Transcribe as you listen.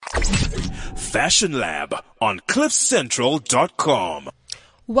Fashion Lab on cliffcentral.com.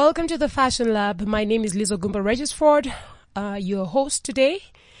 Welcome to the Fashion Lab. My name is Liz Ogumba Regisford, your host today.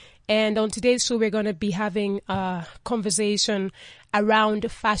 And on today's show, we're going to be having a conversation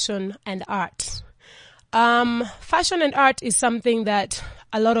around fashion and art. Fashion and art is something that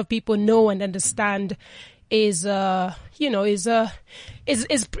a lot of people know and understand is like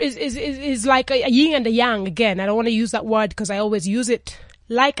a yin and a yang. Again, I don't want to use that word because I always use it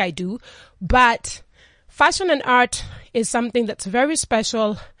like I do, but fashion and art is something that's very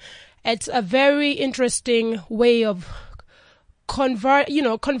special. It's a very interesting way of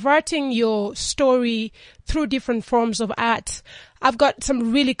converting your story through different forms of art. I've got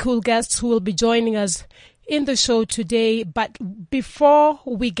some really cool guests who will be joining us in the show today, but before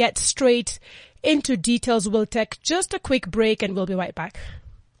we get straight into details, we'll take just a quick break and we'll be right back.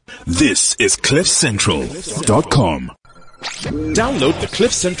 This is cliffcentral.com. Download the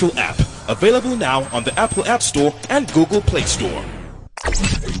Cliff Central app, available now on the Apple App Store and Google Play Store.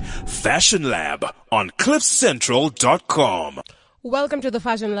 Fashion Lab on cliffcentral.com. Welcome to the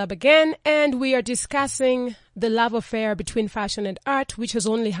Fashion Lab again, and we are discussing the love affair between fashion and art, which has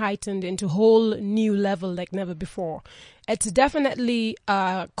only heightened into a whole new level like never before. It's definitely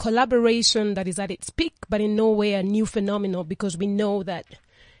a collaboration that is at its peak, but in no way a new phenomenon, because we know that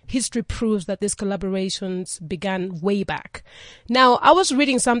history proves that these collaborations began way back. Now, I was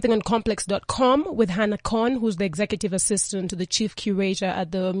reading something on complex.com with Hannah Kohn, who's the executive assistant to the chief curator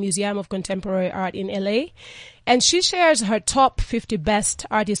at the Museum of Contemporary Art in LA. And she shares her top 50 best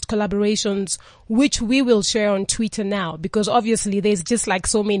artist collaborations, which we will share on Twitter now, because obviously there's just like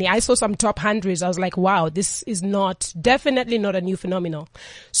so many. I saw some top hundreds. I was like, wow, this is definitely not a new phenomenon.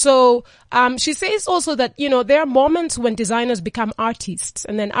 So, she says also that, there are moments when designers become artists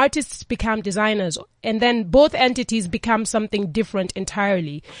and then artists become designers, and then both entities become something different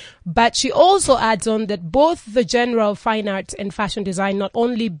entirely. But she also adds on that both the genre of fine arts and fashion design not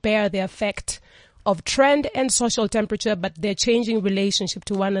only bear the effect of trend and social temperature, but their changing relationship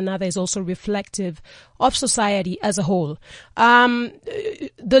to one another is also reflective of society as a whole. The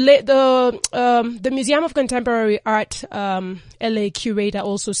Museum of Contemporary Art, LA curator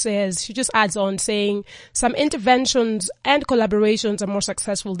also says, she just adds on saying some interventions and collaborations are more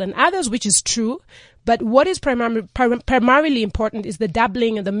successful than others, which is true. But what is primarily important is the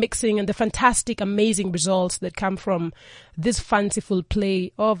dabbling and the mixing and the fantastic, amazing results that come from this fanciful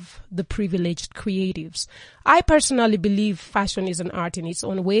play of the privileged creatives. I personally believe fashion is an art in its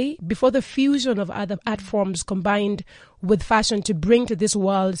own way, before the fusion of other art forms combined with fashion to bring to this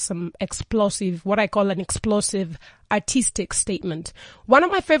world some explosive, what I call an explosive artistic statement. One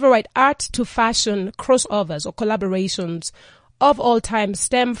of my favorite art to fashion crossovers or collaborations of all time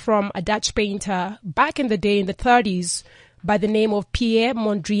stem from a Dutch painter back in the day in the 30s by the name of Pierre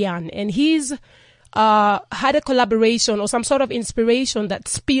Mondrian. And he's had a collaboration or some sort of inspiration that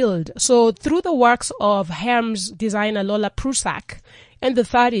spilled. So through the works of Hermes designer Lola Prusak in the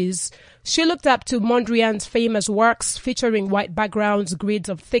 30s, she looked up to Mondrian's famous works featuring white backgrounds, grids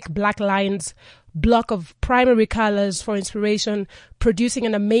of thick black lines, block of primary colors for inspiration, producing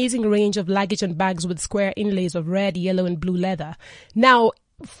an amazing range of luggage and bags with square inlays of red, yellow, and blue leather. Now,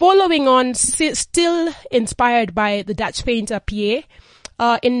 following on, still inspired by the Dutch painter Pierre,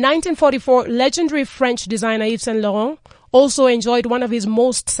 in 1944, legendary French designer Yves Saint Laurent also enjoyed one of his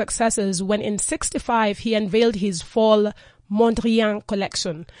most successes when in 65 he unveiled his fall Mondrian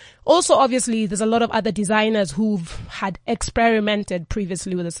collection. Also, obviously, there's a lot of other designers who've had experimented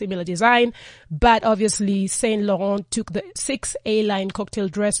previously with a similar design, but obviously Saint Laurent took the 6 A-line cocktail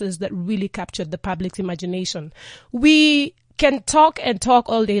dresses that really captured the public's imagination. We can talk and talk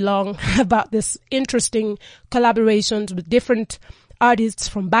all day long about this interesting collaborations with different artists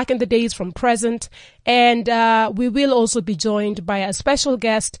from back in the days, from present, and we will also be joined by a special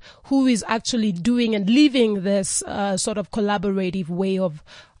guest who is actually doing and living this sort of collaborative way of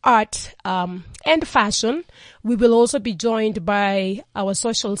art and fashion. We will also be joined by our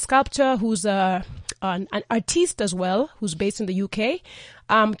social sculptor who's an artist as well, who's based in the UK,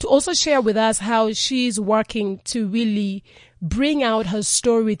 to also share with us how she's working to really bring out her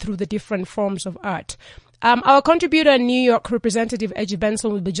story through the different forms of art. Our contributor and New York representative, Edgy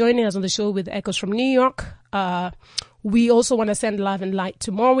Benson, will be joining us on the show with Echoes from New York. We also want to send love and light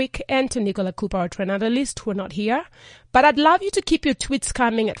to Morwick and to Nicola Cooper, our trend analyst, who are not here. But I'd love you to keep your tweets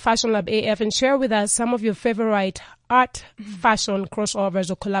coming at Fashion Lab AF and share with us some of your favorite art, fashion crossovers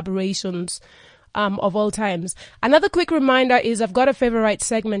or collaborations of all times. Another quick reminder is I've got a favorite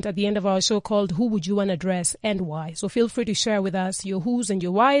segment at the end of our show called Who Would You Want to Dress and Why? So feel free to share with us your who's and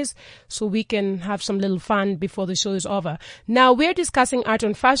your whys so we can have some little fun before the show is over. Now we're discussing art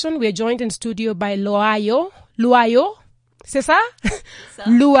and fashion. We're joined in studio by Luayo. C'est ça?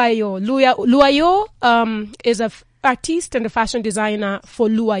 Luayo. Luayo is a artiste and a fashion designer for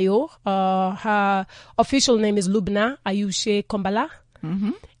Luayo. Her official name is Lubna Ayushe Kombala.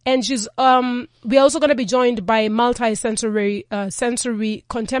 Mm-hmm. And she's, we're also going to be joined by multi-sensory, sensory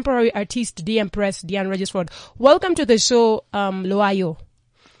contemporary artiste, the Empress Diane Regisford. Welcome to the show, Luayo.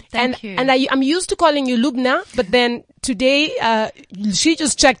 Thank you. And I'm used to calling you Lubna, but then today, she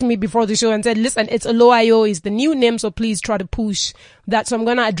just checked me before the show and said, listen, it's Luayo is the new name, so please try to push that. So I'm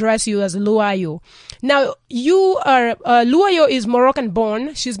going to address you as Luayo. Now, Luayo is Moroccan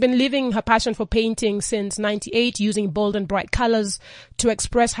born. She's been living her passion for painting since 98, using bold and bright colors to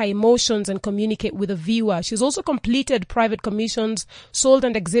express her emotions and communicate with a viewer. She's also completed private commissions, sold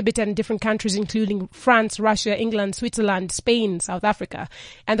and exhibited in different countries, including France, Russia, England, Switzerland, Spain, South Africa.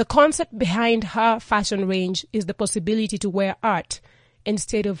 And the concept behind her fashion range is the possibility to wear art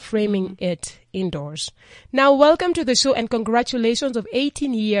instead of framing it indoors. Now, welcome to the show and congratulations of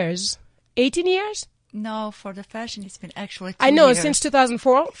 18 years. 18 years? No, for the fashion, it's been actually 2 I know, years. since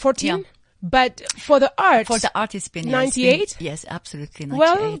 2014. Yeah. But for the art, it's been 98? Yes, absolutely 98.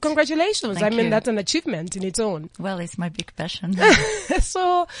 Well, congratulations. Thank you. That's an achievement in its own. Well, it's my big passion.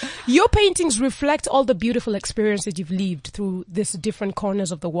 So your paintings reflect all the beautiful experiences you've lived through these different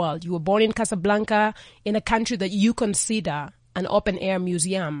corners of the world. You were born in Casablanca, in a country that you consider an open-air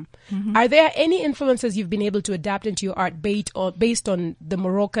museum. Mm-hmm. Are there any influences you've been able to adapt into your art based on the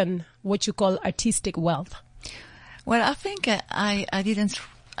Moroccan, what you call artistic wealth? Well, I think I didn't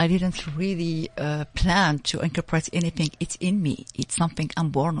really plan to incorporate anything. It's in me. It's something I'm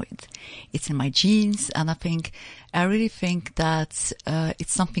born with. It's in my genes, and I really think that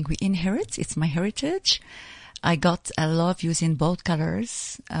it's something we inherit. It's my heritage. I love using bold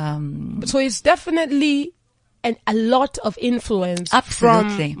colors. So it's definitely a lot of influence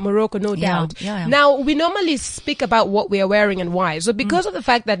Absolutely. from Morocco, no doubt. Yeah. Now, we normally speak about what we are wearing and why. So because of the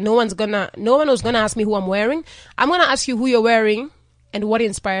fact that no one was gonna ask me who I'm wearing, I'm gonna ask you who you're wearing and what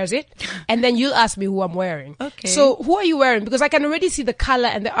inspires it, and then you'll ask me who I'm wearing. Okay. So who are you wearing? Because I can already see the color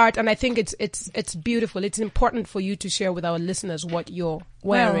and the art, and I think it's beautiful. It's important for you to share with our listeners what you're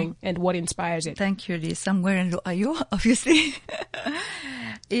wearing and what inspires it. Thank you, Liz. I'm wearing Luayo, obviously.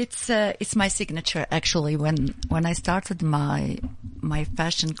 It's my signature, actually. When I started my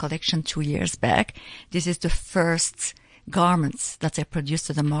fashion collection 2 years back, this is the first garments that I produced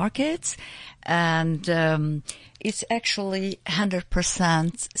to the market, and it's actually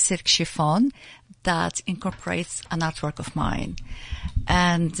 100% silk chiffon that incorporates an artwork of mine,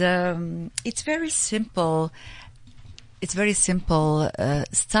 and it's very simple. It's very simple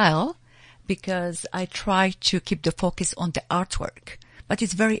style, because I try to keep the focus on the artwork, but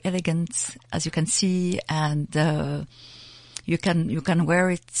it's very elegant, as you can see, and you can wear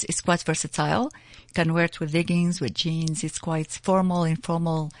it. It's quite versatile. You can wear it with leggings, with jeans. It's quite formal,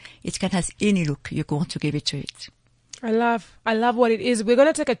 informal. It can have any look you want to give it to it. I love what it is. We're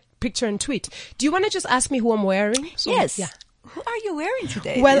going to take a picture and tweet. Do you want to just ask me who I'm wearing? Yes. Yeah. Who are you wearing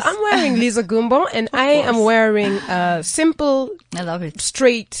today? Well, I'm wearing Lisa Gumbo, and I am wearing a simple, I love it,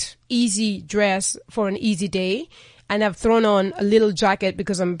 straight, easy dress for an easy day. And I've thrown on a little jacket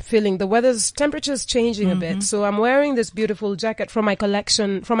because I'm feeling temperature's changing a bit. So I'm wearing this beautiful jacket from my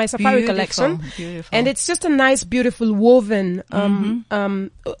collection, from my safari collection. Beautiful. And it's just a nice, beautiful woven,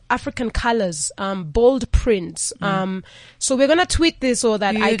 African colors, bold prints. So we're going to tweet this so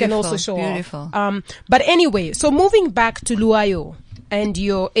that I can also show off. But anyway, so moving back to Luayo and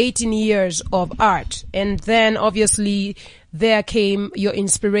your 18 years of art. And then obviously there came your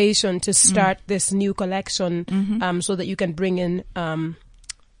inspiration to start this new collection, so that you can bring in,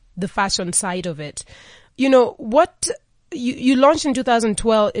 the fashion side of it. You know, what, you launched in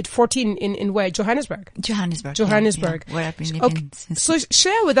 2014 in where? Johannesburg? Johannesburg. Yeah, where I've been living since. So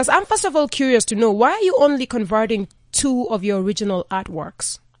share with us. I'm first of all curious to know, why are you only converting 2 of your original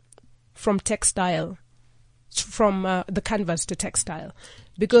artworks from textile, from the canvas to textile?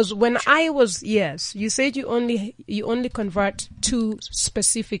 Because when I was, you said you only convert 2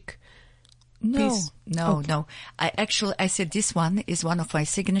 specific pieces. No. I said this one is one of my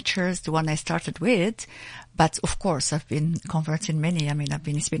signatures, the one I started with. But of course, I've been converting many. I mean,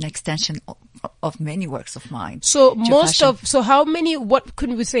 it's been an extension of many works of mine. So how many, what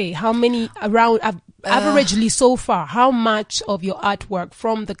could we say? How many around, averagely so far, how much of your artwork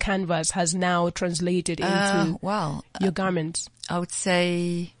from the canvas has now translated into your garments? I would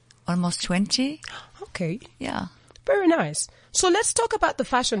say almost 20. Okay. Yeah. Very nice. So let's talk about the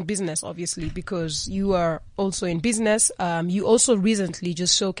fashion business, obviously, because you are also in business. You also recently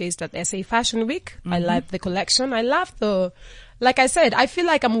just showcased at SA Fashion Week. I like the collection. I love like I said, I feel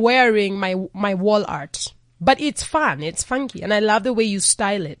like I'm wearing my wall art, but it's fun. It's funky. And I love the way you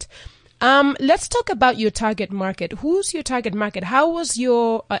style it. Let's talk about your target market. Who's your target market? How was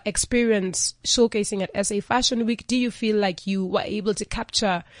your experience showcasing at SA Fashion Week? Do you feel like you were able to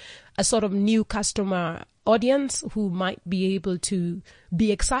capture a sort of new customer audience who might be able to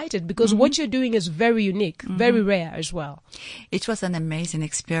be excited? Because what you're doing is very unique, very rare as well. It was an amazing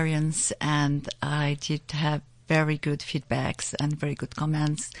experience, and I did have very good feedbacks and very good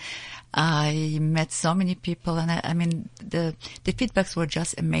comments. I met so many people, and I mean, the feedbacks were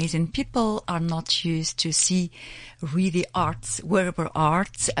just amazing. People are not used to see really arts, wearable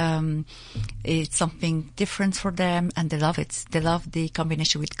art. It's something different for them, and they love it. They love the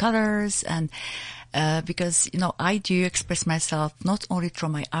combination with colors, and because, you know, I do express myself not only through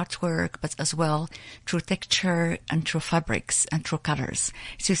my artwork, but as well through texture and through fabrics and through colors.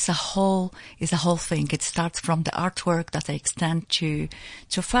 So it's a whole thing. It starts from the artwork that I extend to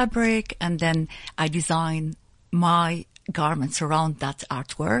fabric, and then I design my garments around that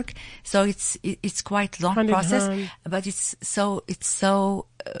artwork. So it's quite a long process, but it's so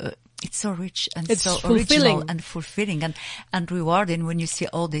rich and it's so fulfilling. original and fulfilling and rewarding when you see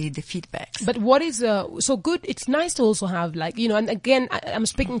all the feedbacks. But what is so good? It's nice to also have, like, you know, and again, I'm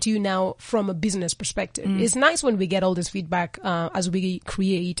speaking to you now from a business perspective. It's nice when we get all this feedback as we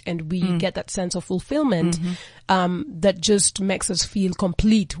create, and we get that sense of fulfillment that just makes us feel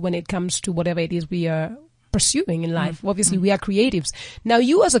complete when it comes to whatever it is we are pursuing in life. Obviously, we are creatives. Now,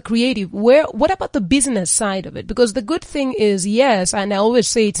 you as a creative, what about the business side of it? Because the good thing is, yes, and I always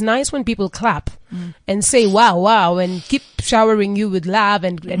say it's nice when people clap and say, wow, and keep showering you with love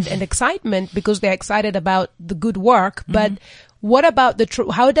and excitement because they're excited about the good work. But what about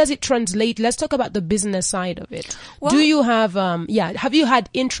how does it translate? Let's talk about the business side of it. Well, do you have, have you had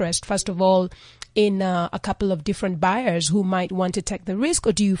interest, first of all, in a couple of different buyers who might want to take the risk,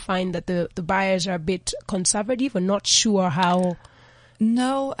 or do you find that the buyers are a bit conservative or not sure how?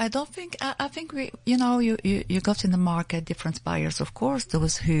 No, I don't think. I think you got in the market different buyers, of course,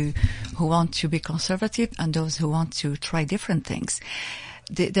 those who want to be conservative and those who want to try different things.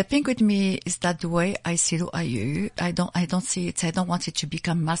 The thing with me is that the way I see Ruayu, I don't see it. I don't want it to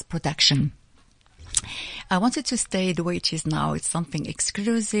become mass production. I want it to stay the way it is now. It's something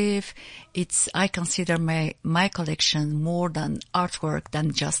exclusive. I consider my collection more than artwork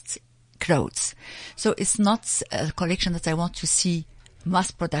than just clothes. So it's not a collection that I want to see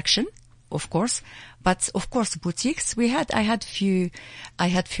mass production, of course, but of course boutiques. I had few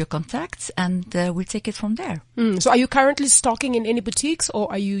contacts, and we'll take it from there. So are you currently stocking in any boutiques, or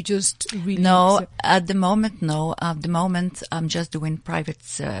are you just really? No, at the moment, no. At the moment, I'm just doing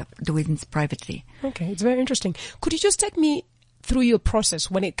doing it privately. Okay, it's very interesting. Could you just take me through your process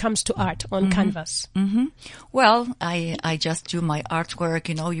when it comes to art on canvas? Well, I just do my artwork.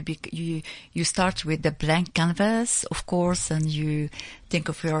 You know, you start with the blank canvas, of course, and you think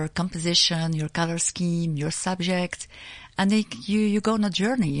of your composition, your color scheme, your subject, and then you go on a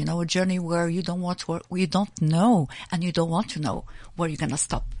journey. You know, a journey where you don't know, and you don't want to know where you're gonna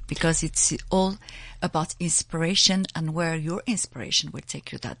stop, because it's all about inspiration and where your inspiration will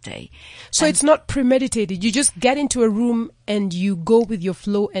take you that day. So it's not premeditated. You just get into a room and you go with your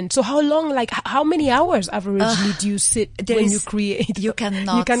flow. And so how long, like how many hours averagely do you sit when you create? You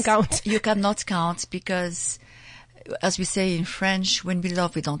cannot. You can count. You cannot count, because, as we say in French, when we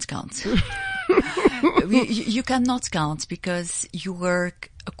love, we don't count. You cannot count, because you work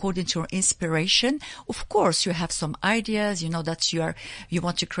according to your inspiration. Of course, you have some ideas, you know, that you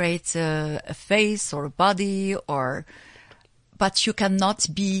want to create a face or a body, but you cannot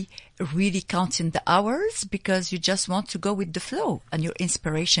be really counting the hours, because you just want to go with the flow and your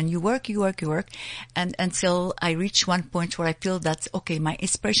inspiration. You work, and until I reach one point where I feel that, okay, my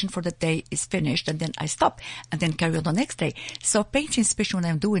inspiration for the day is finished, and then I stop and then carry on the next day. So painting, especially when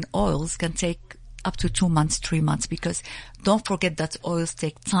I'm doing oils, can take up to 2 months, 3 months, because don't forget that oils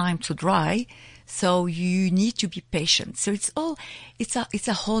take time to dry. So you need to be patient. So it's a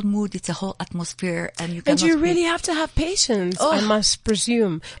whole mood, it's a whole atmosphere, and you really have to have patience, I must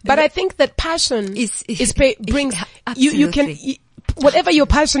presume. But I think that passion brings, you can, whatever you're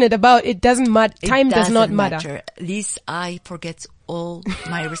passionate about, it doesn't matter. Time does not matter. At least I forget all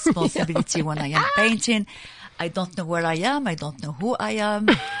my responsibility when I am painting. I don't know where I am. I don't know who I am.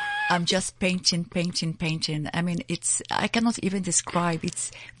 I'm just painting. I mean, I cannot even describe.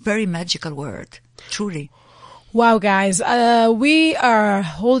 It's very magical word, truly. Wow, guys. We are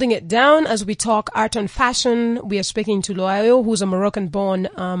holding it down as we talk art and fashion. We are speaking to Loayo, who's a Moroccan-born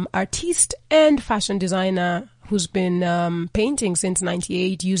artiste and fashion designer who's been painting since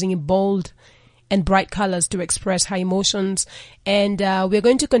 98, using bold and bright colors to express her emotions. And we're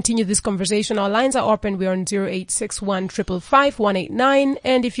going to continue this conversation. Our lines are open. We're on 0861 555 189.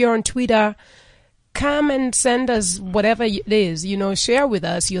 And if you're on Twitter, come and send us whatever it is, share with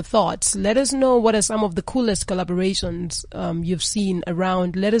us your thoughts. Let us know what are some of the coolest collaborations you've seen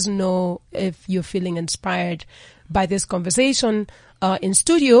around. Let us know if you're feeling inspired by this conversation in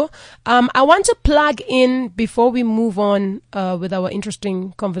studio. I want to plug in, before we move on with our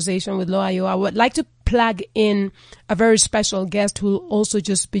interesting conversation with Loayo, I would like to plug in a very special guest who will also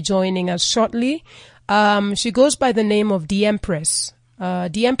just be joining us shortly. She goes by the name of The Empress.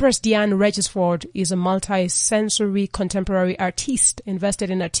 The Empress Diane Regisford is a multi-sensory contemporary artiste invested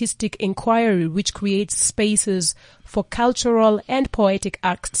in artistic inquiry, which creates spaces for cultural and poetic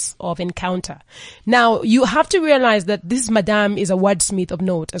acts of encounter. Now, you have to realize that this madame is a wordsmith of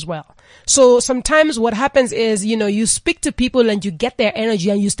note as well. So sometimes what happens is, you speak to people and you get their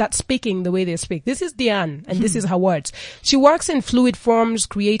energy and you start speaking the way they speak. This is Diane, and this is her words. She works in fluid forms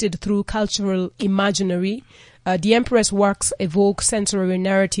created through cultural imaginary. The Empress works evoke sensory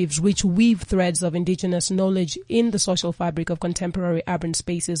narratives which weave threads of indigenous knowledge in the social fabric of contemporary urban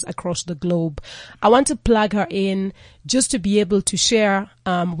spaces across the globe. I want to plug her in just to be able to share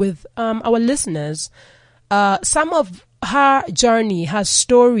with our listeners some of her journey, her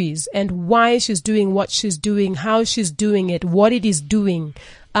stories, and why she's doing what she's doing, how she's doing it, what it is doing.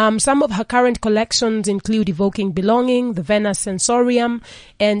 Some of her current collections include Evoking Belonging, the Vena Sensorium,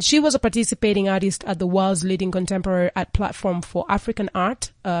 and she was a participating artist at the world's leading contemporary art platform for African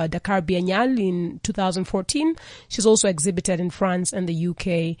art, Dakar Biennale in 2014. She's also exhibited in France and the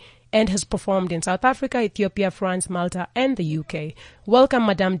UK and has performed in South Africa, Ethiopia, France, Malta, and the UK. Welcome,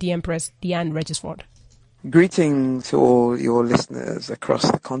 Madame the Empress, Diane Regisford. Greetings to all your listeners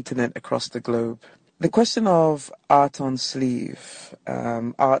across the continent, across the globe. The question of art on sleeve,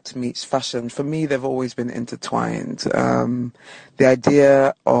 art meets fashion, for me they've always been intertwined. The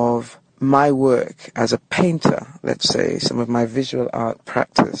idea of my work as a painter, let's say, some of my visual art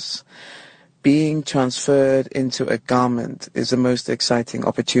practice, being transferred into a garment is the most exciting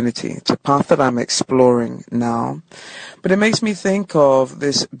opportunity. It's a path that I'm exploring now. But it makes me think of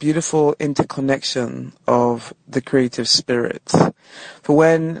this beautiful interconnection of the creative spirit. For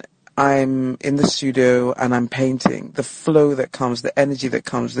when I'm in the studio and I'm painting, the flow that comes, the energy that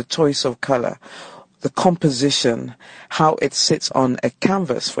comes, the choice of color, the composition, how it sits on a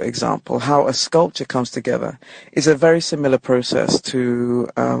canvas, for example, how a sculpture comes together, is a very similar process to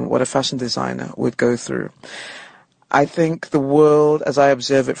what a fashion designer would go through. I think the world, as I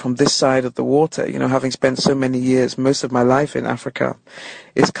observe it from this side of the water, having spent so many years, most of my life in Africa,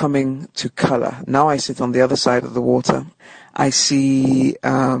 is coming to color. Now I sit on the other side of the water. I see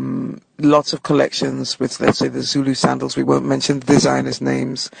lots of collections with, let's say, the Zulu sandals. We won't mention the designers'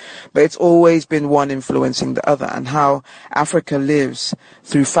 names, but it's always been one influencing the other. And how Africa lives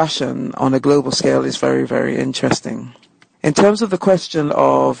through fashion on a global scale is very, very interesting. In terms of the question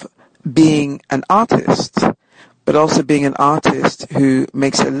of being an artist, but also being an artist who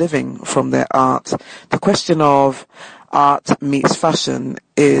makes a living from their art, the question of art meets fashion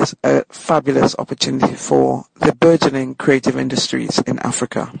is a fabulous opportunity for the burgeoning creative industries in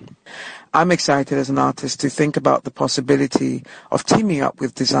Africa. I'm excited as an artist to think about the possibility of teaming up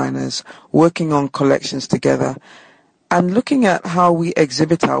with designers, working on collections together, and looking at how we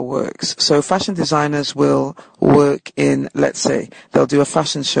exhibit our works. So fashion designers will work in, let's say, they'll do a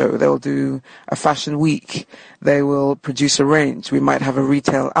fashion show, they'll do a fashion week, they will produce a range, we might have a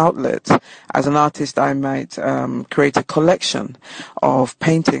retail outlet. As an artist, I might create a collection of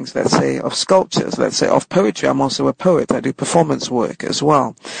paintings, let's say, of sculptures, let's say, of poetry. I'm also a poet, I do performance work as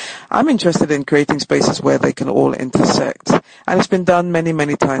well. I'm interested in creating spaces where they can all intersect. And it's been done many,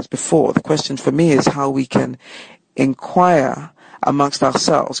 many times before. The question for me is how we can inquire amongst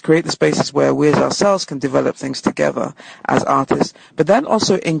ourselves, create the spaces where we as ourselves can develop things together as artists, but then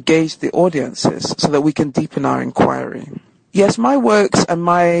also engage the audiences so that we can deepen our inquiry. Yes, my works and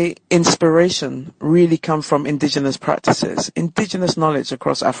my inspiration really come from indigenous practices, indigenous knowledge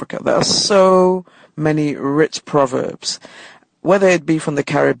across Africa. There are so many rich proverbs, whether it be from the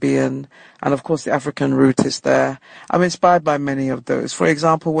Caribbean, and of course the African root is there. I'm inspired by many of those. For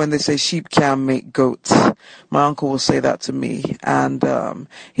example, when they say sheep can make goats, my uncle will say that to me. And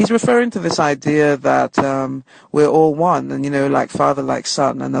he's referring to this idea that we're all one, and, like father, like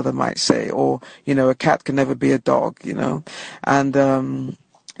son, another might say, or, a cat can never be a dog, And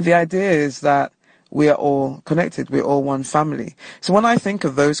the idea is that we are all connected. We're all one family. So when I think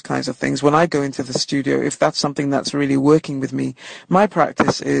of those kinds of things, when I go into the studio, if that's something that's really working with me, my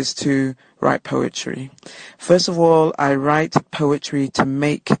practice is to write poetry. First of all, I write poetry to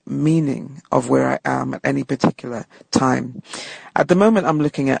make meaning of where I am at any particular time. At the moment, I'm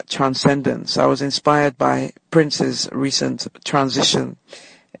looking at transcendence. I was inspired by Prince's recent transition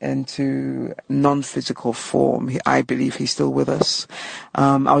into non-physical form. I believe he's still with us.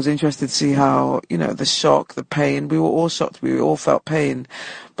 I was interested to see how, the shock, the pain, we were all shocked, we all felt pain.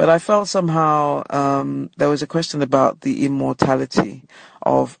 But I felt somehow there was a question about the immortality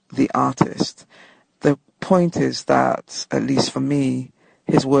of the artist. The point is that, at least for me,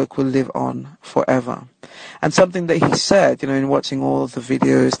 his work will live on forever. And something that he said, in watching all of the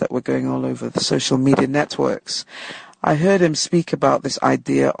videos that were going all over the social media networks, I heard him speak about this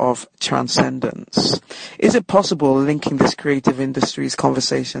idea of transcendence. Is it possible, linking this creative industry's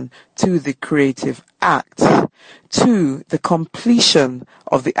conversation to the creative act, to the completion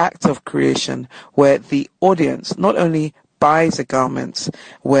of the act of creation, where the audience not only buys a garment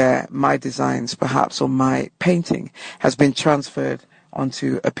where my designs perhaps or my painting has been transferred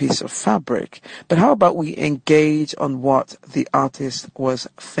onto a piece of fabric, but how about we engage on what the artist was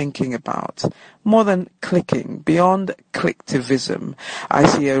thinking about? More than clicking, beyond clicktivism, I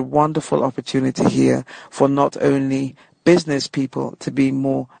see a wonderful opportunity here for not only business people to be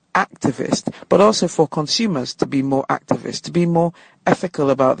more activist, but also for consumers to be more activist, to be more ethical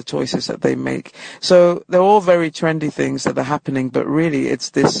about the choices that they make. So they're all very trendy things that are happening, but really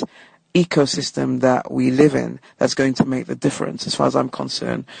it's this ecosystem that we live in that's going to make the difference, as far as I'm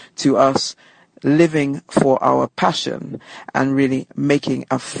concerned, to us living for our passion and really making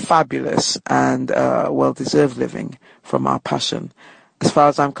a fabulous and well-deserved living from our passion. As far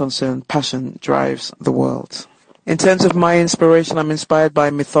as I'm concerned, passion drives the world. In terms of my inspiration, I'm inspired by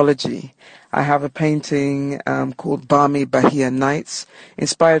mythology. I have a painting called Bami Bahia Nights,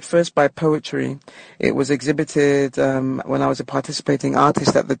 inspired first by poetry. It was exhibited when I was a participating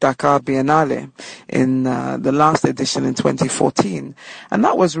artist at the Dakar Biennale in the last edition in 2014. And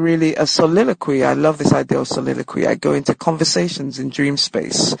that was really a soliloquy. I love this idea of soliloquy. I go into conversations in dream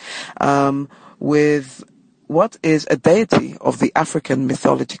space with what is a deity of the African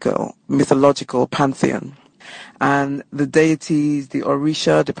mythological pantheon. And the deities, the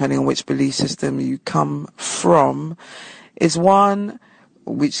Orisha, depending on which belief system you come from, is one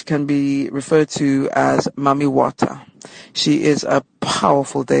which can be referred to as Mami Wata. She is a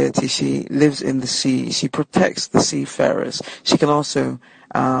powerful deity. She lives in the sea. She protects the seafarers. She can also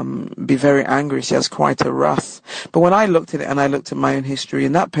be very angry. She has quite a wrath. But when I looked at it and I looked at my own history,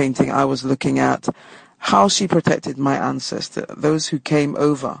 in that painting I was looking at how she protected my ancestors, those who came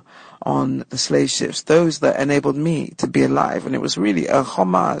over on the slave ships, those that enabled me to be alive. And it was really a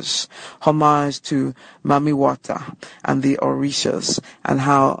homage to Mami Wata and the Orishas, and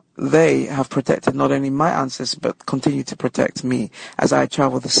how they have protected not only my ancestors but continue to protect me as I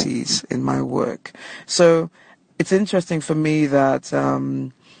travel the seas in my work. So it's interesting for me that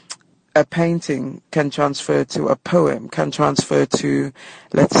a painting can transfer to a poem, can transfer to,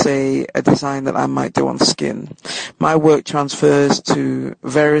 let's say, a design that I might do on skin. My work transfers to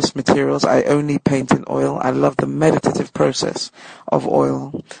various materials. I only paint in oil. I love the meditative process of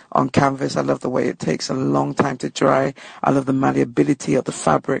oil on canvas. I love the way it takes a long time to dry. I love the malleability of the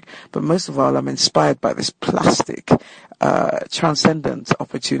fabric. But most of all, I'm inspired by this plastic transcendent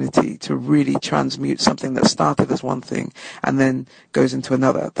opportunity to really transmute something that started as one thing and then goes into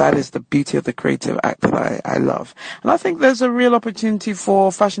another. That is the beauty of the creative act that I love. And I think there's a real opportunity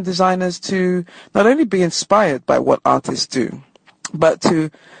for fashion designers to not only be inspired by what artists do, but to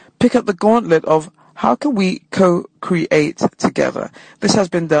pick up the gauntlet of how can we co-create together? This has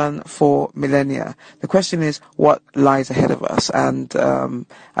been done for millennia. The question is, what lies ahead of us? And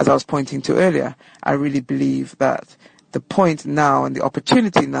as I was pointing to earlier, I really believe that the point now and the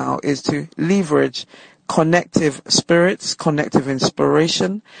opportunity now is to leverage connective spirits, connective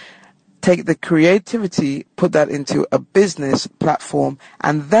inspiration, take the creativity, put that into a business platform,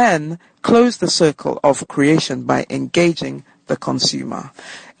 and then close the circle of creation by engaging the consumer.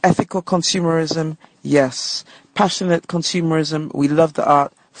 Ethical consumerism, yes. Passionate consumerism, we love the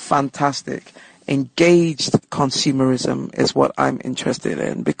art, fantastic. Engaged consumerism is what I'm interested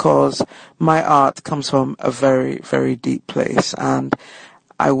in, because my art comes from a very, very deep place, and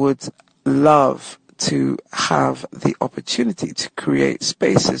I would love to have the opportunity to create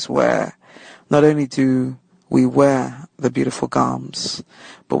spaces where not only do we wear the beautiful garments,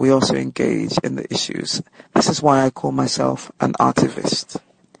 but we also engage in the issues. This is why I call myself an artivist.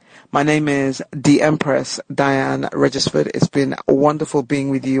 My name is the Empress Diane Regisford. It's been wonderful being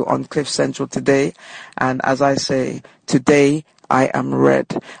with you on Cliff Central today. And as I say, today I am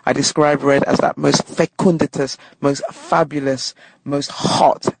red. I describe red as that most fecunditous, most fabulous, most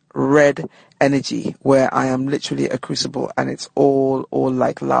hot red energy where I am literally a crucible and it's all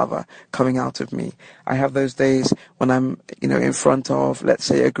like lava coming out of me. I have those days when I'm, in front of, let's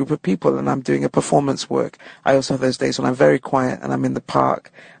say, a group of people and I'm doing a performance work. I also have those days when I'm very quiet and I'm in the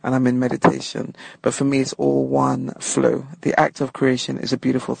park and I'm in meditation. But for me, it's all one flow. The act of creation is a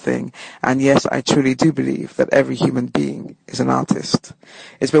beautiful thing. And yes, I truly do believe that every human being is an artist.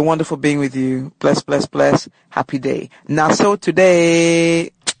 It's been wonderful being with you. Bless, bless, bless. Happy day. Now, so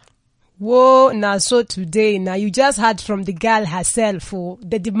today... Whoa, now so today, now you just heard from the girl herself,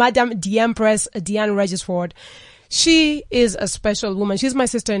 the Madam the Empress Diane Regisford. She is a special woman. She's my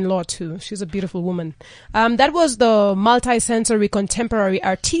sister-in-law too. She's a beautiful woman. That was the multi-sensory contemporary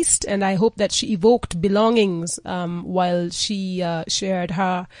artiste, and I hope that she evoked belongings while she shared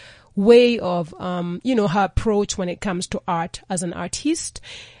her way of, her approach when it comes to art as an artiste.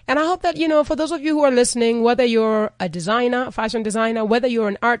 And I hope that, for those of you who are listening, whether you're a designer, a fashion designer, whether you're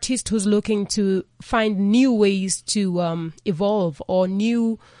an artist who's looking to find new ways to evolve or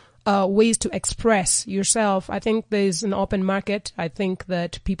new ways to express yourself, I think there's an open market. I think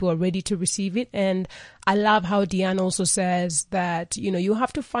that people are ready to receive it. And I love how Diane also says that, you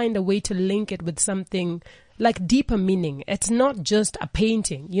have to find a way to link it with something like deeper meaning. It's not just a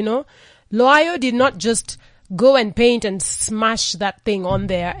painting, Loayo did not just go and paint and smash that thing on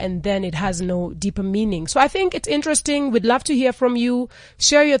there and then it has no deeper meaning. So I think it's interesting. We'd love to hear from you.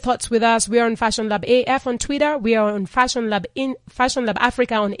 Share your thoughts with us. We are on Fashion Lab AF on Twitter. We are on Fashion Lab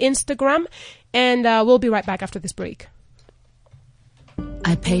Africa on Instagram. And we'll be right back after this break.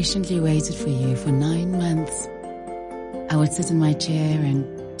 I patiently waited for you for 9 months. I would sit in my chair and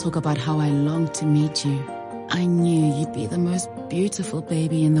talk about how I longed to meet you. I knew you'd be the most beautiful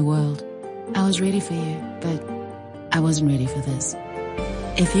baby in the world. I was ready for you, but I wasn't ready for this.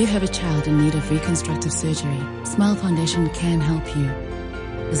 If you have a child in need of reconstructive surgery, Smile Foundation can help you.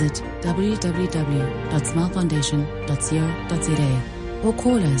 Visit www.smilefoundation.co.za or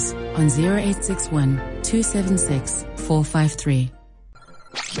call us on 0861 276 453.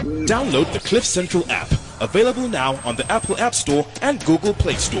 Download the Cliff Central app, available now on the Apple App Store and Google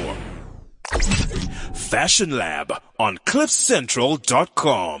Play Store. Fashion Lab on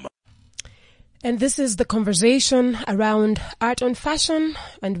cliffcentral.com. And this is the conversation around art and fashion.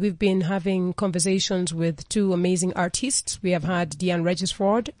 And we've been having conversations with two amazing artists. We have had Diane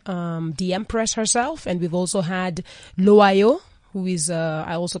Regisford, the Empress herself, and we've also had Loayo, who is,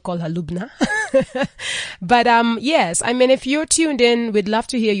 I also call her Lubna. But, yes, if you're tuned in, we'd love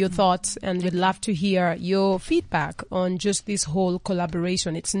to hear your thoughts and we'd love to hear your feedback on just this whole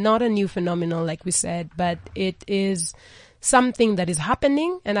collaboration. It's not a new phenomenon, like we said, but it is something that is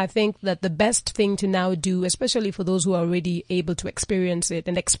happening. And I think that the best thing to now do, especially for those who are already able to experience it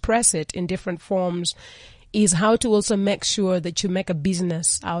and express it in different forms, is how to also make sure that you make a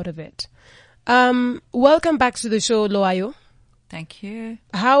business out of it. Welcome back to the show, Loayo. Thank you.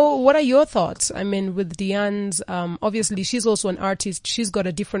 What are your thoughts? With Diane's, obviously she's also an artist. She's got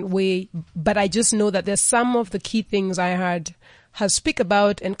a different way, but I just know that there's some of the key things I heard her speak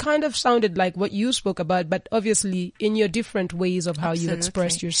about and kind of sounded like what you spoke about, but obviously in your different ways of how Absolutely. you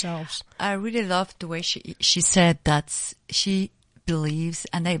expressed yourselves. I really loved the way she said that she believes,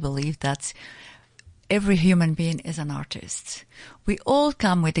 and I believe, that every human being is an artist. We all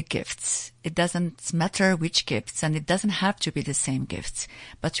come with the gifts. It doesn't matter which gifts, and it doesn't have to be the same gifts,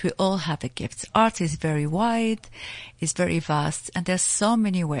 but we all have the gifts. Art is very wide, it's very vast, and there's so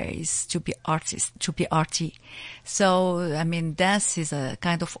many ways to be artist, to be arty. So, dance is a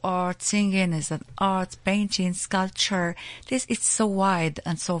kind of art, singing is an art, painting, sculpture. It's so wide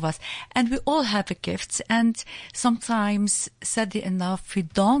and so vast. And we all have the gifts, and sometimes, sadly enough,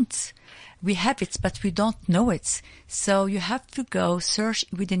 we have it, but we don't know it. So you have to go search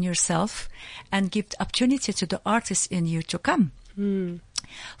within yourself and give the opportunity to the artist in you to come.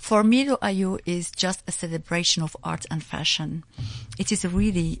 For me, Loayo is just a celebration of art and fashion. It is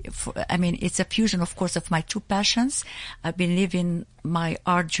really, it's a fusion, of course, of my two passions. I've been living my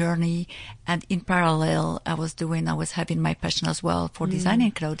art journey, and in parallel, I was having my passion as well for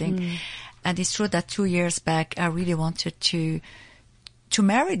designing clothing. And it's true that 2 years back, I really wanted to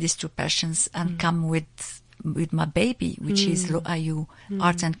marry these two passions and come with my baby, which is Loayo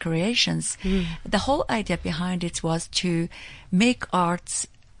Art and Creations. The whole idea behind it was to make art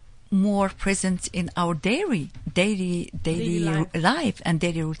more present in our daily life and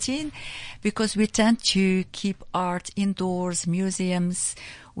daily routine, because we tend to keep art indoors, museums,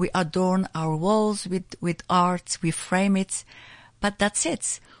 we adorn our walls with art, we frame it, but that's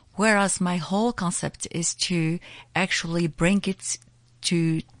it. Whereas my whole concept is to actually bring it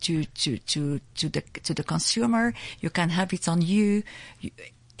to the consumer. You can have it on you.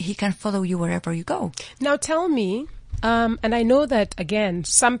 He can follow you wherever you go. Now tell me, and I know that again,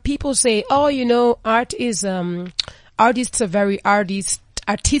 some people say, oh, art is, artists are very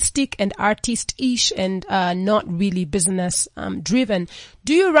artistic and artist-ish and not really business driven.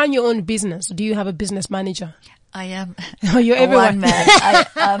 Do you run your own business? Do you have a business manager? I am you're everyone. One man. I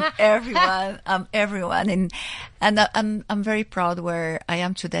am everyone. I'm everyone. And I'm very proud where I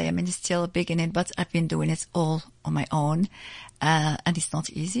am today. I mean, it's still beginning, but I've been doing it all on my own. And it's not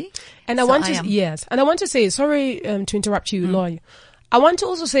easy. And I want to say, sorry, to interrupt you, Loy. I want to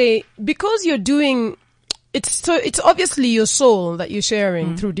also say, because you're doing, it's obviously your soul that you're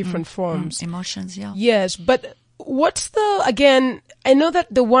sharing through different forms. Emotions, yeah. Yes, but I know that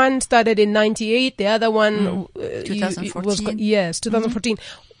the one started in 98, the other one 2014. 2014.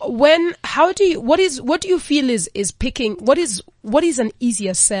 What do you feel is picking, what is an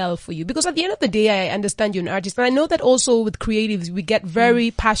easier sell for you? Because at the end of the day, I understand you're an artist, and I know that also with creatives, we get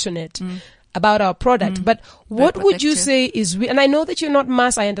very passionate about our product, but what would you say is, and I know that you're not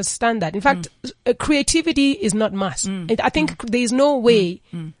mass, I understand that. In fact, creativity is not mass. I think there is no way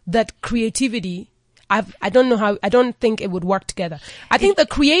that creativity, I don't think it would work together. I think the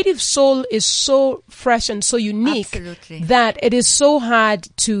creative soul is so fresh and so unique that it is so hard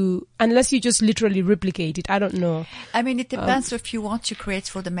to, unless you just literally replicate it. I don't know. I mean, it depends if you want to create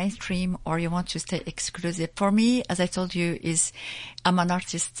for the mainstream or you want to stay exclusive. For me, as I told you, I'm an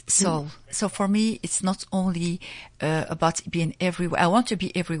artist soul. So for me, it's not only about being everywhere. I want to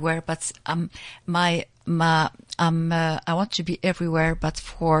be everywhere, but I want to be everywhere, but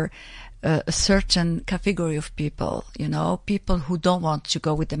for a certain category of people, people who don't want to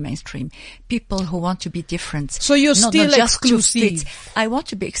go with the mainstream, people who want to be different. So you're still exclusive. I want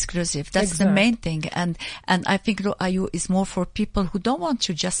to be exclusive. That's the main thing. And I think Lo Ayu is more for people who don't want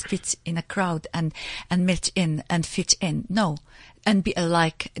to just fit in a crowd and melt in and fit in. No. And be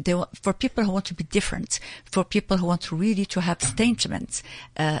alike. For people who want to be different, for people who want to really to have statements,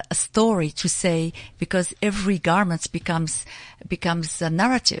 a story to say, because every garment becomes a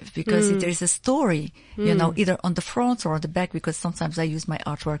narrative, because there is a story, either on the front or on the back, because sometimes I use my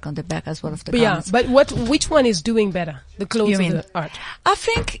artwork on the back as well of the garments. Yeah, but which one is doing better? The clothes or the art? I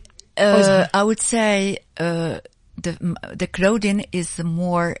think, I would say, the clothing is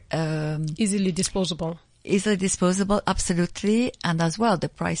more, easily disposable. Easily disposable, absolutely, and as well the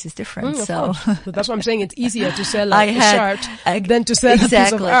price is different. So that's what I'm saying. It's easier to sell a shirt than to sell a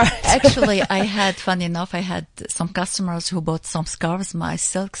piece of art. Actually, funny enough, I had some customers who bought some scarves, my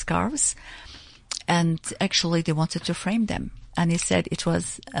silk scarves, and actually they wanted to frame them. And he said it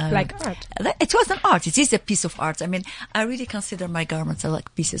was like art. It was an art. It is a piece of art. I mean, I really consider my garments are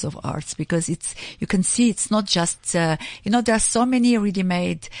like pieces of art, because you can see it's not just there are so many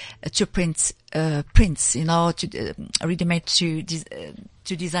ready-made to print prints, ready-made to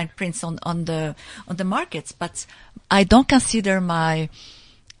design prints on the markets. But I don't consider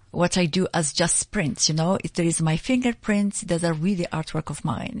what I do as just prints. There is my fingerprints. There's a really artwork of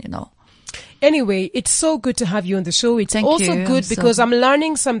mine. Anyway, it's so good to have you on the show. It's also good because I'm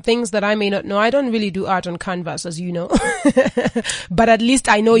learning some things that I may not know. I don't really do art on canvas, as you know, but at least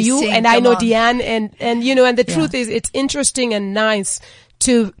I know you and I know Diane, and the truth is, it's interesting and nice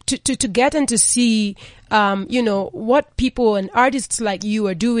to get and to see, what people and artists like you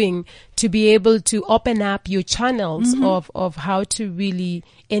are doing to be able to open up your channels of how to really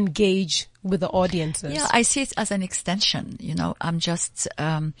engage with the audiences. Yeah, I see it as an extension. I'm just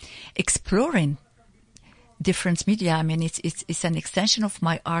exploring different media. I mean, it's an extension of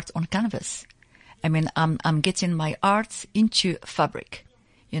my art on canvas. I mean, I'm getting my art into fabric.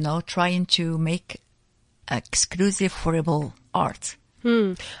 Trying to make exclusive, horrible art.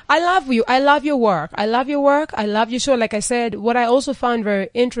 I love you. I love your work. I love your work. I love your show. Like I said, what I also found very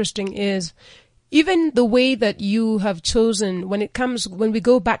interesting is even the way that you have chosen when we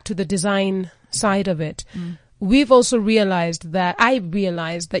go back to the design side of it, we've also realized that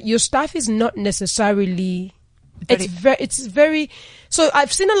your stuff is not necessarily, it's very, so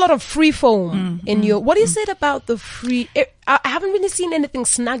I've seen a lot of free foam in your, what is it about the free, I haven't really seen anything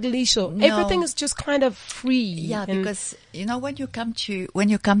snaggly, so everything is just kind of free. Yeah, because, when you come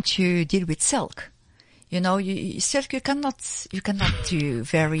to deal with silk, silk, you cannot do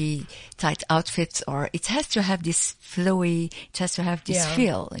very tight outfits, or it has to have this flowy, it has to have this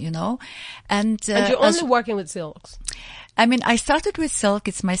feel, And you're only working with silks. I mean, I started with silk,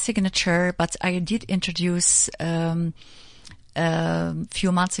 it's my signature, but I did introduce,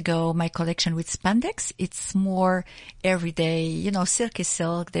 few months ago my collection with spandex. It's more everyday, silk is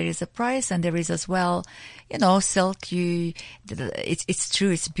silk. There is a price, and there is as well, silk. It's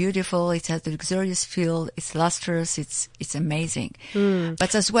true. It's beautiful. It has the luxurious feel. It's lustrous. It's amazing.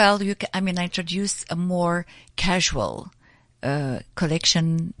 But as well, I introduced a more casual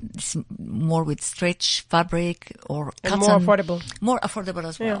collection, more with stretch fabric or cotton. And more affordable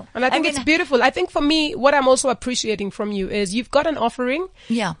as well. Yeah. And I think it's beautiful. I think for me, what I'm also appreciating from you is you've got an offering,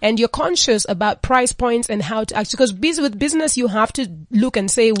 and you're conscious about price points and how to actually, because with business you have to look and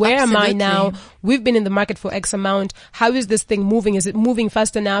say, where Absolutely. am I now? We've been in the market for X amount. How is this thing moving? Is it moving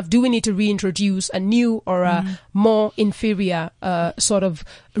fast enough? Do we need to reintroduce a new or a more inferior sort of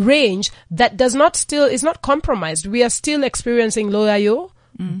range that is not compromised? We are still experiencing Loyayo,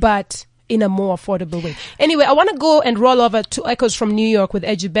 but in a more affordable way. Anyway, I want to go and roll over to Echoes from New York with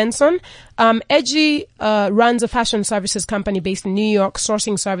Edgy Benson. Edgy runs a fashion services company based in New York,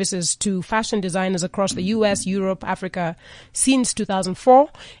 sourcing services to fashion designers across the US, Europe, Africa since 2004.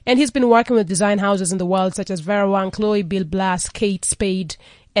 And he's been working with design houses in the world such as Vera Wang, Chloe, Bill Blass, Kate Spade,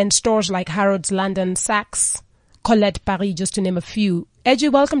 and stores like Harrods, London, Saks, Colette Paris, just to name a few. Edgy,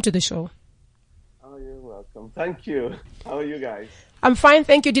 welcome to the show. Oh, you're welcome. Thank you. How are you guys? I'm fine,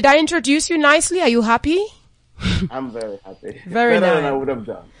 thank you. Did I introduce you nicely? Are you happy? I'm very happy. Very Better nice. than I would have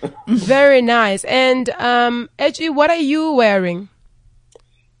done. Very nice. And Edgy, what are you wearing?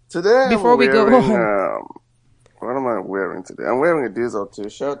 Today, before we go home. What am I wearing today? I'm wearing a Diesel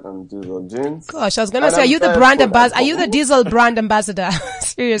t-shirt and Diesel jeans. Gosh, I was gonna say, are you the brand ambassador? Are you the Diesel brand ambassador?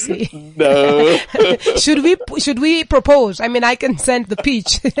 Seriously? No. Should we propose? I mean, I can send the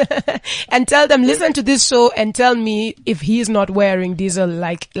pitch and tell them, listen to this show and tell me if he's not wearing Diesel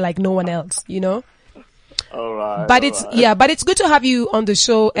like no one else, All right. But it's good to have you on the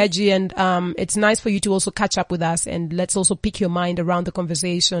show, Edgy, and it's nice for you to also catch up with us, and let's also pick your mind around the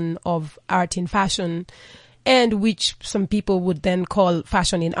conversation of art in fashion, and which some people would then call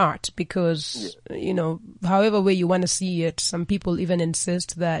fashion in art, because, however way you want to see it, some people even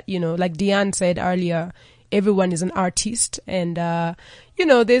insist that, like Diane said earlier, everyone is an artist, and,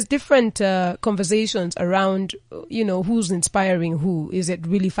 there's different, conversations around, who's inspiring who. Is it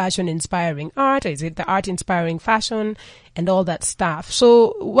really fashion inspiring art? Is it the art inspiring fashion and all that stuff?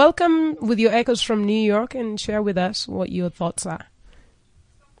 So welcome with your Echoes from New York, and share with us what your thoughts are.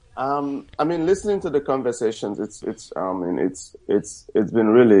 Listening to the conversations, it's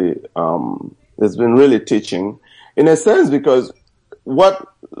been really teaching in a sense, because what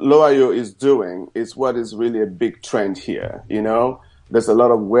Loyayo is doing is what is really a big trend here. There's a lot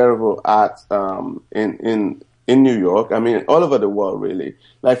of wearable art, in New York. All over the world, really.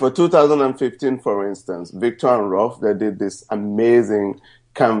 Like for 2015, for instance, Victor and Rolf, they did this amazing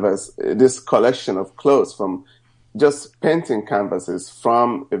canvas, this collection of clothes from just painting canvases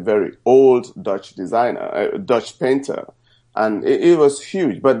from a very old Dutch designer, a Dutch painter. And it was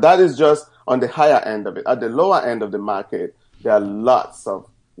huge. But that is just on the higher end of it. At the lower end of the market, there are lots of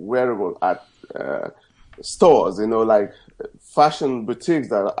wearable art stores, like fashion boutiques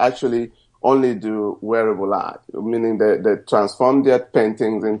that actually only do wearable art, meaning they transform their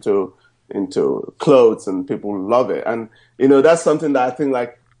paintings into clothes, and people love it. And, that's something that I think,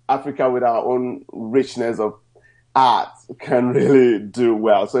 like, Africa, with our own richness of art, can really do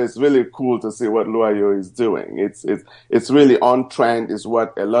well. So it's really cool to see what Loyayo is doing. It's really on trend. It's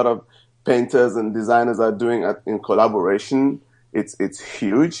what a lot of painters and designers are doing in collaboration. It's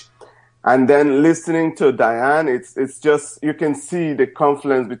huge. And then listening to Diane, it's just, you can see the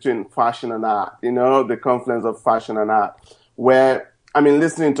confluence between fashion and art, the confluence of fashion and art, where,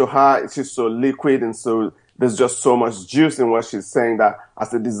 listening to her, she's so liquid, and so there's just so much juice in what she's saying that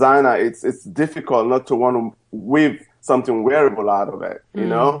as a designer, it's difficult not to want to weave something wearable out of it,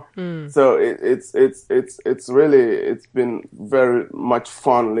 So it's been very much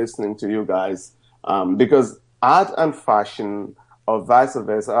fun listening to you guys, because art and fashion, or vice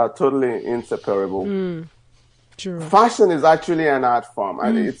versa, are totally inseparable. True. Fashion is actually an art form,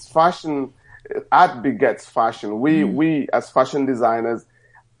 and it's fashion. Art begets fashion. We as fashion designers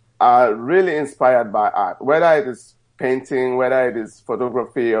are really inspired by art, whether it is painting, whether it is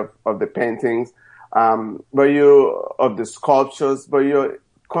photography of the paintings, of the sculptures, but you're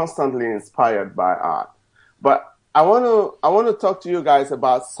constantly inspired by art. But I want to talk to you guys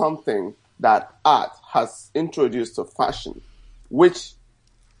about something that art has introduced to fashion, which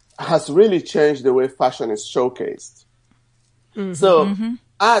has really changed the way fashion is showcased. So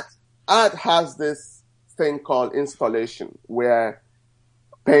art has this thing called installation, where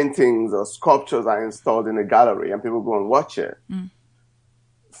paintings or sculptures are installed in a gallery and people go and watch it.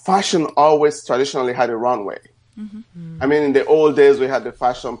 Fashion always traditionally had a runway. I mean, in the old days, we had the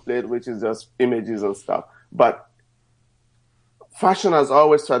fashion plate, which is just images and stuff. But fashion has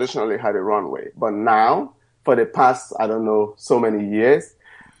always traditionally had a runway. But now, for the past, I don't know, so many years,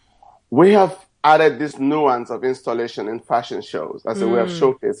 we have added this nuance of installation in fashion shows as a way of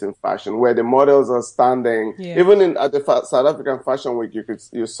showcasing fashion, where the models are standing. Even at the South African Fashion Week,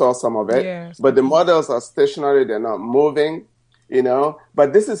 you saw some of it. But the models are stationary; they're not moving, you know.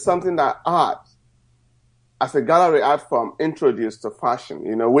 But this is something that art, as a gallery art form, introduced to fashion.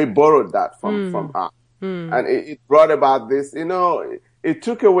 You know, we borrowed that from art, and it brought about this. You know, it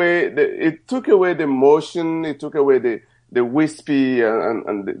took away the motion, it took away the wispy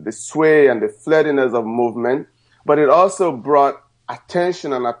and the sway and the flirtiness of movement, but it also brought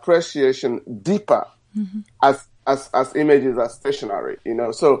attention and appreciation deeper as images are stationary, you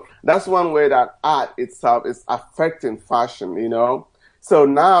know. So that's one way that art itself is affecting fashion, you know. So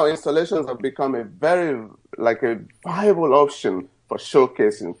now installations have become a viable option for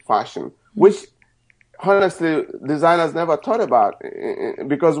showcasing fashion, which honestly, designers never thought about,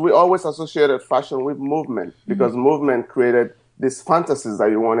 because we always associated fashion with movement, because movement created these fantasies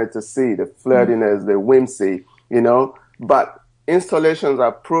that you wanted to see, the flirtiness, the whimsy, you know. But installations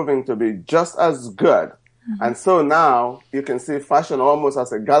are proving to be just as good. And so now you can see fashion almost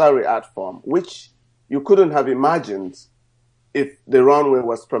as a gallery art form, which you couldn't have imagined if the runway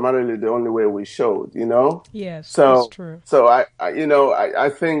was primarily the only way we showed, you know? Yes, so, that's true. So I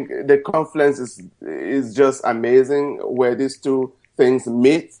think the confluence is just amazing where these two things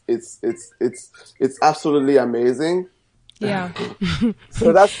meet. It's absolutely amazing. Yeah.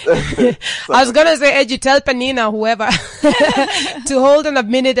 So that's, I was going to say, Edgy, tell Panina, whoever, to hold on a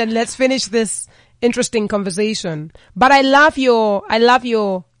minute and let's finish this interesting conversation. But I love your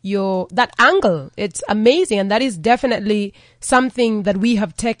that angle. It's amazing, and that is definitely something that we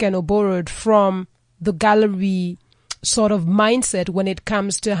have taken or borrowed from the gallery sort of mindset when it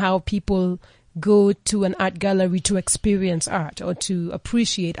comes to how people go to an art gallery to experience art or to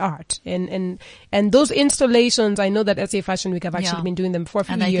appreciate art. And those installations, I know that SA Fashion Week have actually been doing them for a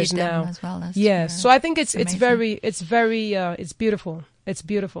few years now. As well last yes. year. So I think it's very it's beautiful. It's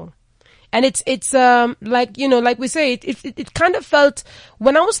beautiful. And it's like, you know, like we say, it kind of felt,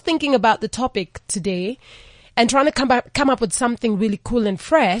 when I was thinking about the topic today and trying to come up with something really cool and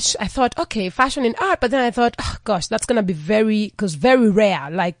fresh, I thought, okay, fashion and art. But then I thought, oh gosh, that's going to be very rare.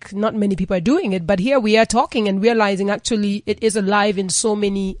 Like, not many people are doing it. But here we are talking and realizing actually it is alive in so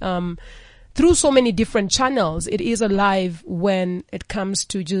many, through so many different channels. It is alive when it comes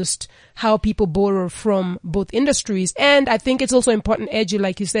to just how people borrow from both industries. And I think it's also important, Edgy,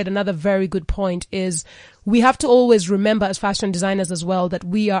 like you said, another very good point is we have to always remember as fashion designers as well that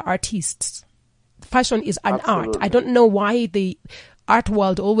we are artists. Fashion is an art. I don't know why the art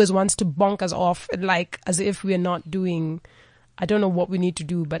world always wants to bonk us off, like as if we're not doing, I don't know what we need to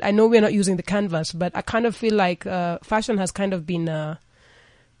do, but I know we're not using the canvas, but I kind of feel like fashion has kind of been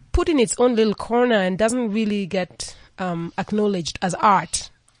put in its own little corner and doesn't really get acknowledged as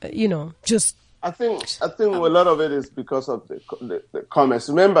art, you know, just. I think a lot of it is because of the commerce.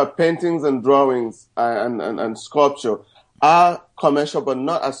 Remember, paintings and drawings and sculpture are commercial, but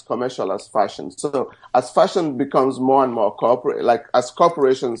not as commercial as fashion. So as fashion becomes more and more corporate, like as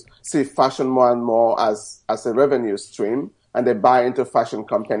corporations see fashion more and more as a revenue stream, and they buy into fashion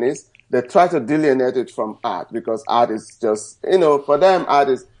companies, they try to delineate it from art, because art is just, you know, for them, art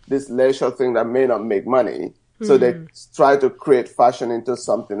is this leisure thing that may not make money. So they try to create fashion into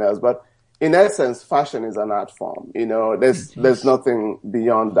something else. But in essence, fashion is an art form. You know, there's nothing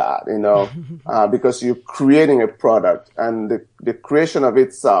beyond that, you know, because you're creating a product, and the creation of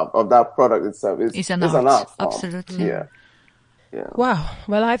itself, of that product itself is an art form. Absolutely. Yeah. Yeah. Wow.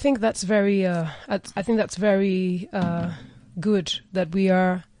 Well, I think that's very, good that we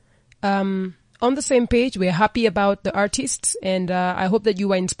are, on the same page. We're happy about the artists, and I hope that you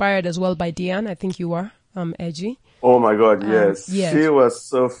were inspired as well by Diane. I think you were, Edgy. Oh my God, yes. She was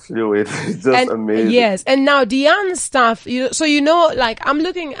so fluid. It's just amazing. Yes. And now Diane's stuff, like I'm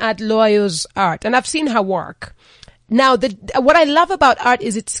looking at Loayo's art and I've seen her work. Now, what I love about art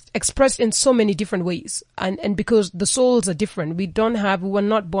is it's expressed in so many different ways. And because the souls are different. We were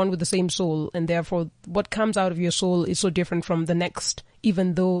not born with the same soul. And therefore, what comes out of your soul is so different from the next,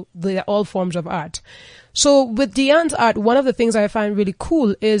 even though they're all forms of art. So with Diane's art, one of the things I find really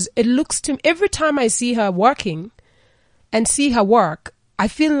cool is it looks to me, every time I see her working and see her work, I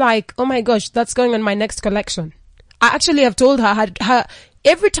feel like, oh my gosh, that's going on my next collection. I actually have told her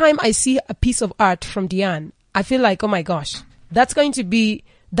every time I see a piece of art from Diane, I feel like, oh my gosh, that's going to be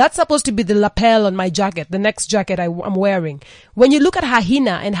That's supposed to be the lapel on my jacket, the next jacket I'm wearing. When you look at her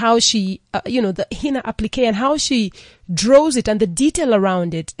henna and how she, the henna applique and how she draws it and the detail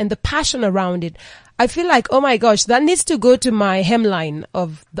around it and the passion around it, I feel like, oh my gosh, that needs to go to my hemline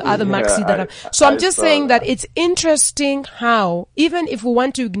of the other maxi that I'm just saying that it's interesting how, even if we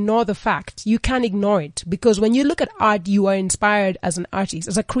want to ignore the fact, you can't ignore it. Because when you look at art, you are inspired as an artist,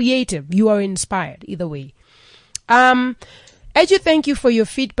 as a creative, you are inspired either way. Eju, thank you for your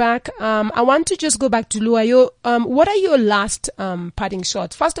feedback. I want to just go back to Luayo. What are your last, parting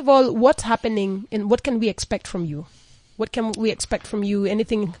shots? First of all, what's happening and what can we expect from you? What can we expect from you?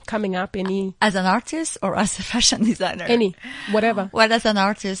 Anything coming up? As an artist or as a fashion designer? Whatever. Well, as an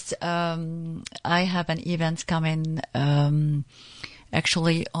artist, I have an event coming,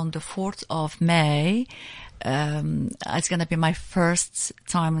 actually on the 4th of May. It's going to be my first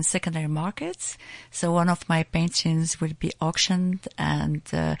time in secondary markets. So one of my paintings will be auctioned and,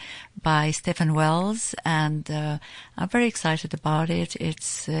 by Stephen Wells. And, I'm very excited about it.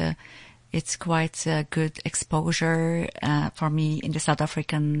 It's quite a good exposure, for me in the South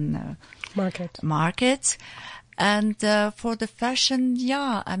African market. And, for the fashion,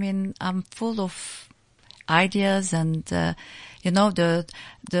 I'm full of ideas and, the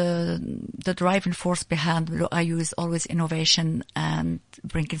driving force behind Luayo is always innovation and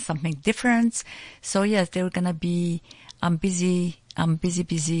bringing something different. So yes, I'm busy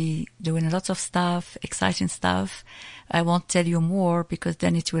doing lots of stuff, exciting stuff. I won't tell you more because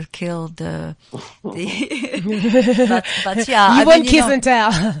then it will kill but yeah. You won't kiss and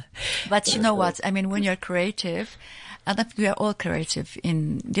tell. But you know what? I mean, when you're creative, and I think we are all creative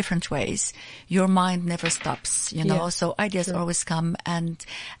in different ways, your mind never stops, so ideas always come and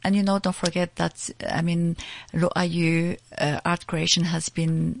don't forget that, Luayo, art creation has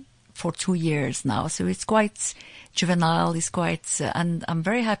been for 2 years now. So it's quite juvenile. It's quite, and I'm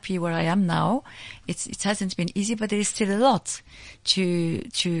very happy where I am now. It hasn't been easy, but there is still a lot to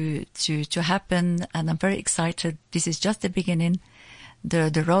happen. And I'm very excited. This is just the beginning.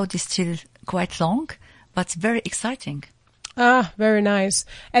 The road is still quite long, but very exciting. Very nice.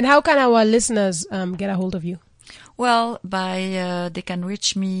 And how can our listeners, get a hold of you? Well, they can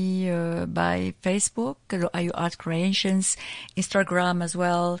reach me, by Facebook, Luayo Art Creations, Instagram as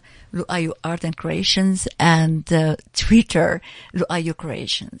well, Luayo Art and Creations, and, Twitter, Luayo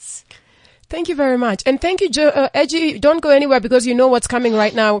Creations. Thank you very much. And thank you, Eji. Don't go anywhere because you know what's coming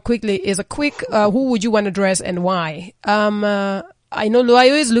right now quickly is a quick, who would you want to dress and why? I know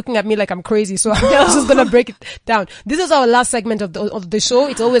Luayo is looking at me like I'm crazy, so I'm just gonna break it down. This is our last segment of the show.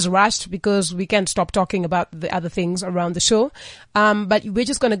 It's always rushed because we can't stop talking about the other things around the show. But we're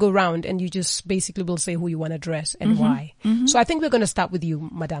just gonna go round and you just basically will say who you want to dress and why. Mm-hmm. So I think we're gonna start with you,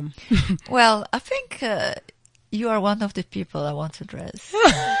 madam. Well, I think, you are one of the people I want to dress.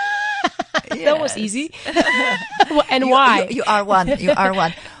 That was easy. And why? You are one. You are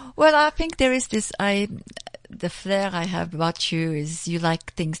one. Well, I think there is this, the flair I have about you is you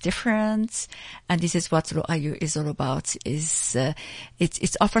like things different, and this is what Luayo is all about.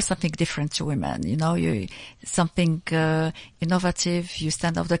 It offers something different to women. You something innovative. You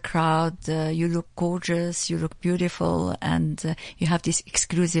stand out of the crowd. You look gorgeous. You look beautiful, and you have this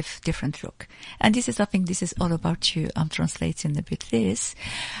exclusive, different look. And this is, I think, this is all about you. I'm translating a bit this,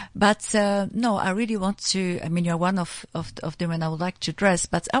 but no, I really want to. I mean, you're one of the women I would like to dress,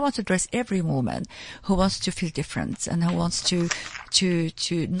 but I want to dress every woman who wants to feel different and who wants to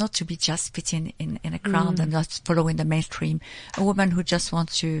not to be just fitting in a crowd and not following the mainstream. A woman who just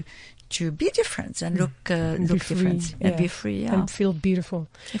wants to be different and look different and be free, and feel beautiful.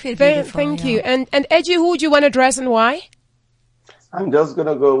 Thank you. And Eji, who would you want to dress and why? I'm just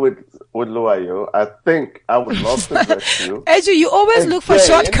gonna go with Luayo. I think I would love to dress you. Eji, you always look for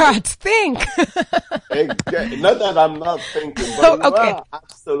shortcuts. Think. Not that I'm not thinking, but you are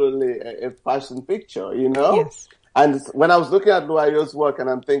absolutely a fashion picture, Yes. And when I was looking at Luayo's work, and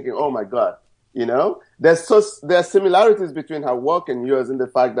I'm thinking, oh my God, there's similarities between her work and yours in the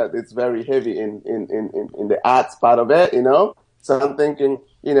fact that it's very heavy in the arts part of it, So I'm thinking,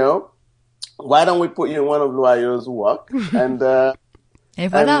 why don't we put you in one of Luayo's work and et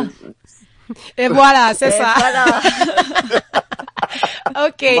voilà. Et voilà, c'est ça. Voilà.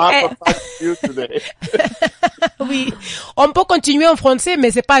 Okay. Oui. On peut continuer en français,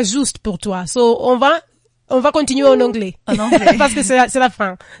 mais c'est pas juste pour toi. So, on va continuer en anglais. Parce que c'est la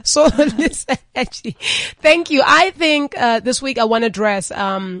fin. So, listen, actually, thank you. I think, this week I want to dress,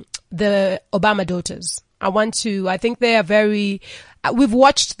 the Obama daughters. I think they are we've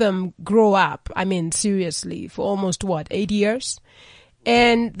watched them grow up. I mean, seriously, for almost 8 years.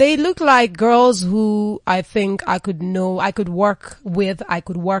 And they look like girls who I think I could work with, I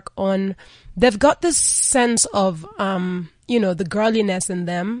could work on. They've got this sense of, the girliness in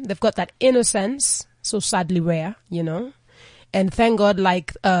them. They've got that innocence, so sadly rare, And thank God,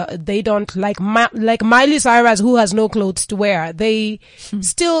 they don't like Miley Cyrus, who has no clothes to wear. They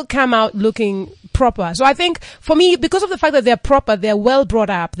still come out looking proper. So I think for me, because of the fact that they're proper, they're well brought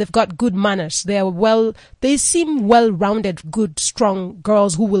up. They've got good manners. They seem well-rounded, good, strong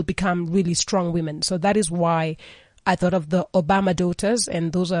girls who will become really strong women. So that is why I thought of the Obama daughters,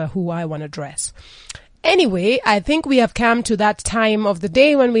 and those are who I want to dress. Anyway, I think we have come to that time of the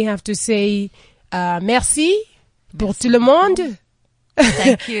day when we have to say, merci. Pour tout le monde.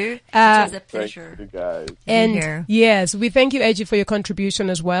 Thank you. It was a pleasure. Thank you, guys. And yes, we thank you, Edgy, for your contribution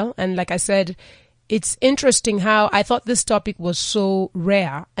as well. And like I said, it's interesting how I thought this topic was so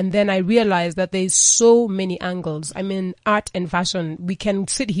rare. And then I realized that there's so many angles. I mean, art and fashion, we can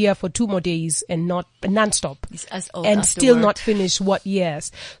sit here for 2 more days and not non-stop and still not finish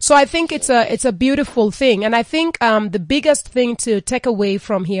yes. So I think it's a beautiful thing. And I think, the biggest thing to take away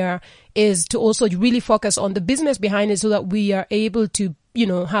from here is to also really focus on the business behind it so that we are able to,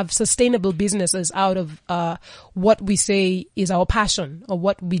 have sustainable businesses out of, what we say is our passion or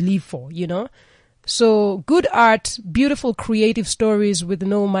what we live for, So good art, beautiful creative stories with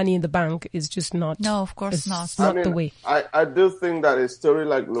no money in the bank is just not. No, of course not. It's not the way. I do think that a story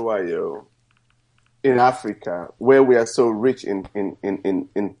like Loayo in Africa, where we are so rich in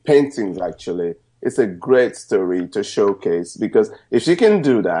paintings, actually, it's a great story to showcase, because if she can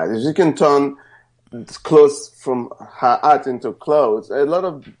do that, if she can turn clothes from her art into clothes, a lot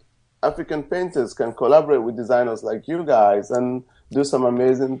of African painters can collaborate with designers like you guys and do some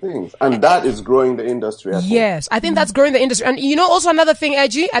amazing things. And that is growing the industry. I think that's growing the industry. And also another thing,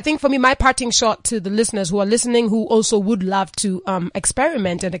 Edgy, I think for me, my parting shot to the listeners who are listening, who also would love to,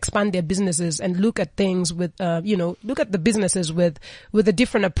 experiment and expand their businesses and look at things with, look at the businesses with a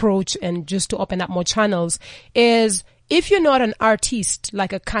different approach and just to open up more channels is, if you're not an artist,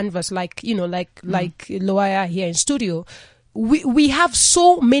 like a canvas, like Loaya here in studio, we have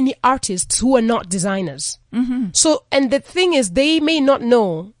so many artists who are not designers. Mm-hmm. So, and the thing is, they may not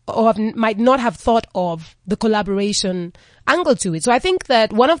know or might not have thought of the collaboration angle to it. So I think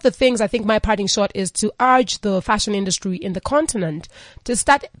that one of the things, I think my parting shot is to urge the fashion industry in the continent to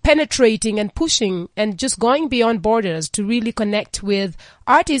start penetrating and pushing and just going beyond borders to really connect with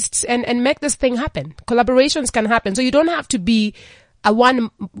artists and make this thing happen. Collaborations can happen. So you don't have to be a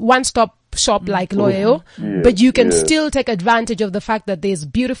one-stop shop like Loayo, but you can still take advantage of the fact that there's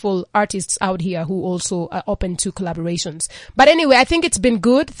beautiful artists out here who also are open to collaborations. But anyway, I think it's been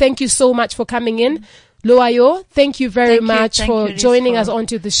good. Thank you so much for coming in. Loayo, thank you very much for joining us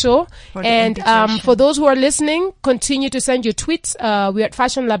onto the show. And for those who are listening, continue to send your tweets. We're at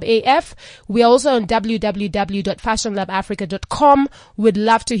Fashion Lab AF. We're also on www.fashionlabafrica.com. We'd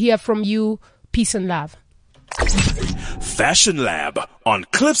love to hear from you. Peace and love. Fashion Lab on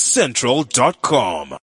CliffCentral.com.